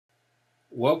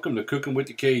Welcome to Cooking with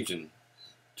the Cajun.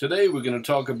 Today we're going to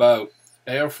talk about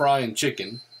air frying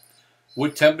chicken,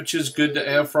 what temperature is good to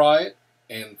air fry it,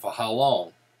 and for how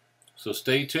long. So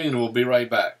stay tuned and we'll be right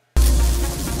back.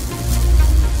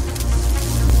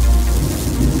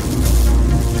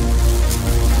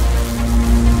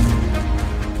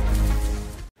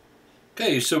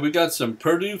 Okay, so we got some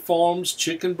Perdue Farms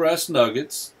chicken breast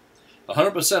nuggets,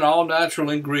 100% all natural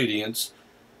ingredients.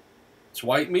 It's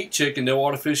white meat chicken, no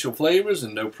artificial flavors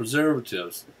and no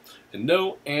preservatives, and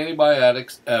no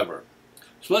antibiotics ever.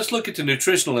 So let's look at the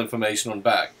nutritional information on the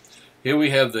back. Here we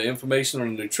have the information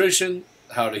on the nutrition,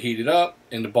 how to heat it up,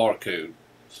 and the barcode.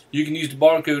 You can use the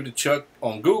barcode to check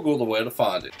on Google the way to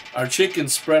find it. Our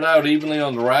chicken's spread out evenly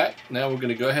on the rack. Now we're going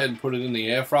to go ahead and put it in the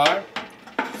air fryer.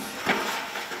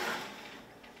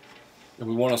 And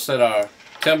we want to set our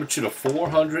temperature to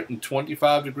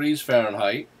 425 degrees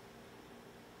Fahrenheit.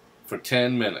 For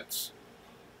 10 minutes,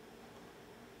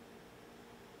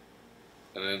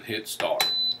 and then hit start.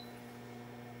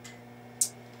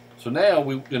 So now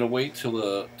we're going to wait till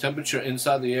the temperature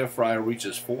inside the air fryer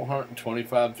reaches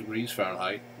 425 degrees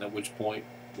Fahrenheit, at which point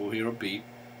we'll hear a beep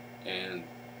and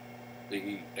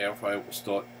the air fryer will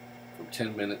start for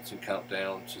 10 minutes and count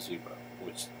down to 0,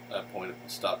 which at that point it will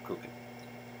stop cooking.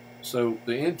 So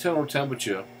the internal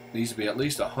temperature needs to be at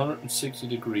least 160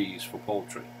 degrees for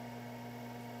poultry.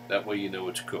 That way you know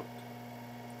it's cooked.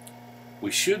 We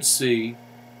should see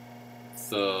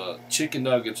the chicken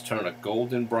nuggets turn a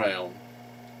golden brown,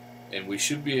 and we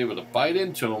should be able to bite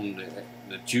into them.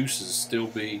 The juices still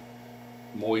be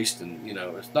moist, and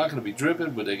it's not going to be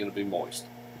dripping, but they're going to be moist.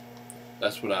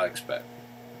 That's what I expect.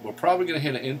 We're probably going to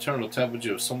hit an internal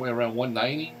temperature of somewhere around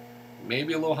 190,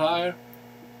 maybe a little higher,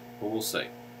 but we'll see.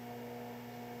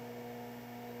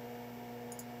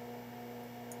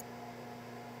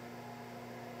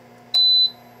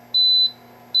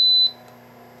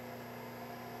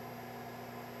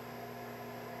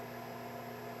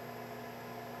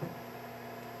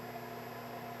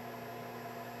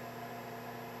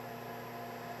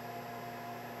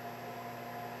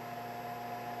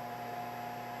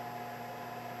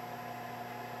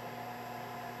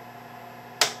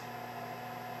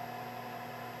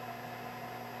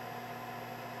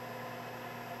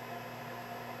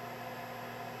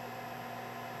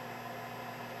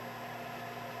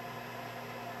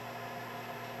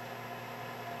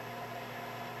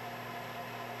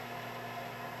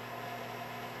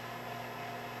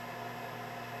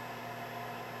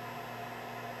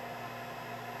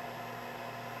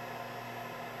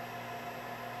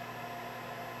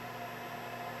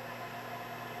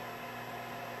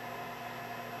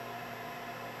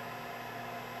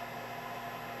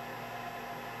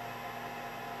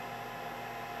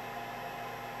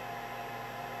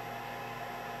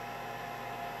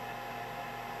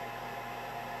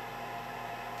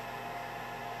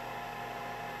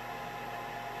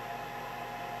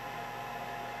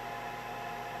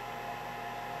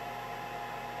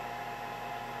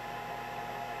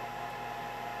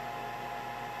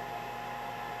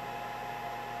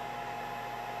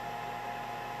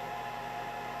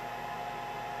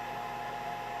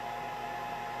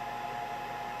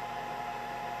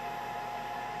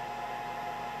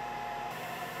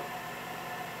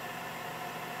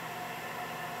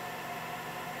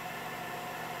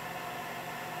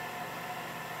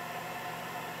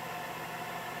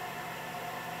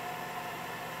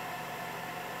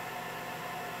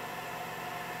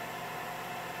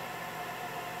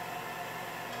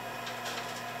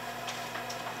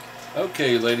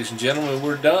 Okay, ladies and gentlemen,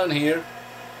 we're done here.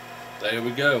 There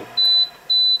we go.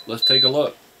 Let's take a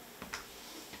look.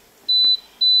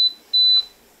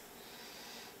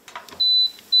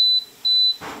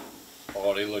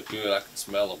 Oh, they look good. I can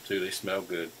smell them too. They smell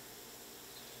good.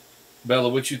 Bella,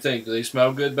 what you think? Do they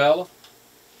smell good, Bella?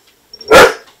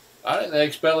 I didn't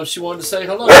ask Bella if she wanted to say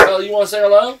hello. Bella, you want to say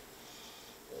hello?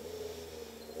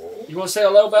 You want to say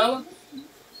hello, Bella?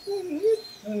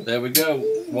 There we go.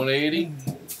 180.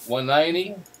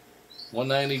 190,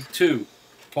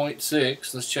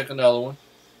 192.6. Let's check another one.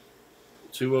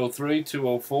 203,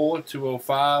 204,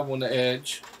 205 on the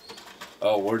edge.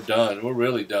 Oh, we're done. We're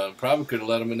really done. Probably could have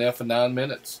let them in there for 9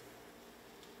 minutes.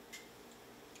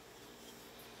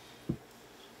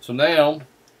 So now,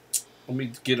 let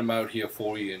me get them out here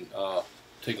for you and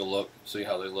take a look, see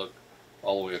how they look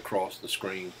all the way across the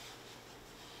screen,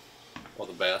 or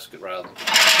the basket rather.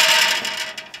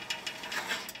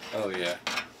 Oh yeah.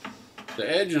 The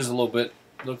edges a little bit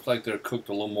look like they're cooked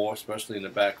a little more, especially in the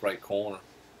back right corner.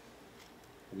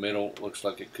 The middle looks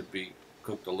like it could be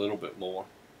cooked a little bit more.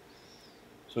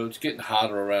 So it's getting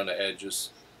hotter around the edges.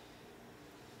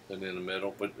 than in the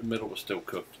middle, but the middle was still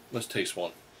cooked. Let's taste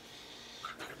one.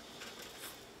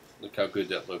 Look how good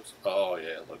that looks. Oh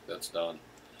yeah, look, that's done.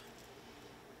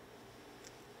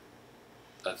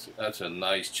 That's a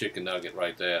nice chicken nugget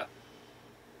right there.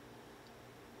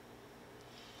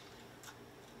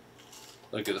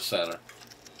 Look at the center.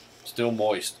 Still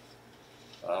moist.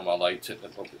 My light's hitting it a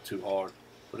little bit too hard,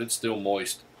 but it's still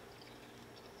moist.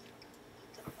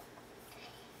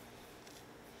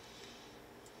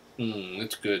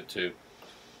 It's good too.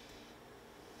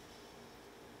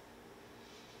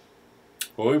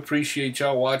 Well, we appreciate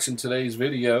y'all watching today's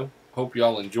video. Hope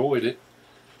y'all enjoyed it.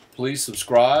 Please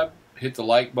subscribe, hit the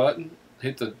like button,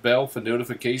 hit the bell for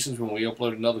notifications when we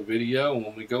upload another video and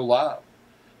when we go live.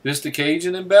 This is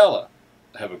Cajun and Bella.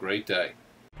 Have a great day.